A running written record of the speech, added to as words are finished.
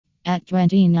At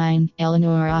 29,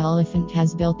 ELEANOR Oliphant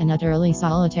has built an utterly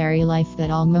solitary life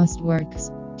that almost works.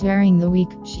 During the week,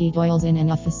 she toils in an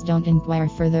office, don't inquire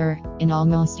further. In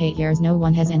almost 8 years no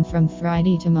one has, and from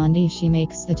Friday to Monday she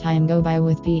makes the time go by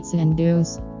with pizza and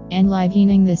booze.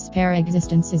 Enlivening this spare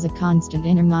existence is a constant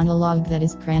inner monologue that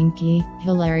is cranky,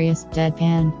 hilarious,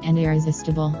 deadpan, and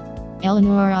irresistible.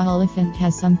 ELEANOR Oliphant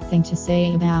has something to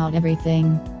say about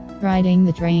everything. Riding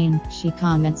the train, she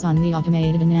comments on the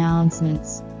automated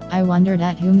announcements. I wondered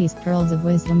at whom these pearls of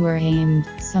wisdom were aimed.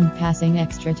 Some passing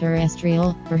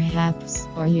extraterrestrial, perhaps,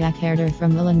 or yak herder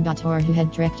from ELEANOR who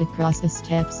had trekked across the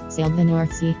steppes, sailed the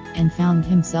North Sea, and found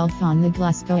himself on the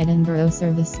Glasgow-Edinburgh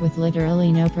service with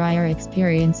literally no prior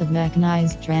experience of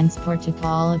mechanized transport to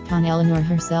call upon. ELEANOR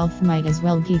herself might as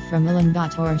well be from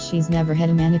ELEANOR. She's never had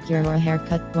a manicure or a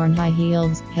haircut, worn high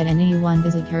heels, had anyone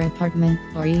visit her apartment,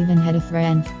 or even had a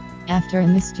friend. After a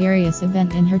mysterious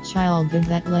event in her childhood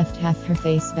that left half her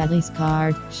face badly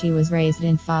scarred, she was raised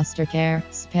in foster care,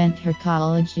 spent her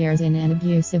college years in an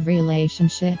abusive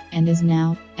relationship, and is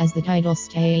now, as the title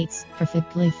states,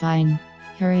 perfectly fine.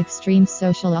 Her extreme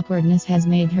social awkwardness has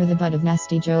made her the butt of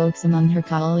nasty jokes among her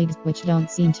colleagues, which don't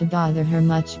seem to bother her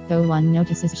much, though one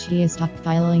notices she is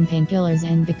stockpiling painkillers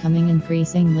and becoming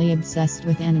increasingly obsessed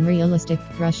with an unrealistic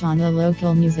crush on a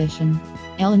local musician.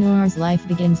 ELEANOR's life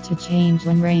begins to change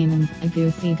when Raymond, a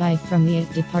goofy guy from the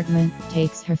IT department,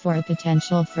 takes her for a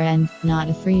potential friend, not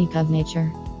a freak of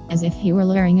nature. As if he were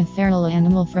luring a feral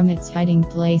animal from its hiding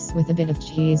place with a bit of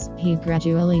cheese, he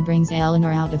gradually brings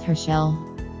ELEANOR out of her shell.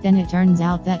 Then it turns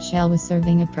out that shell was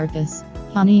serving a purpose.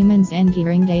 Honeyman's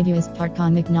endearing debut is part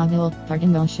comic novel, part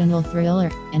emotional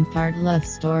thriller, and part love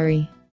story.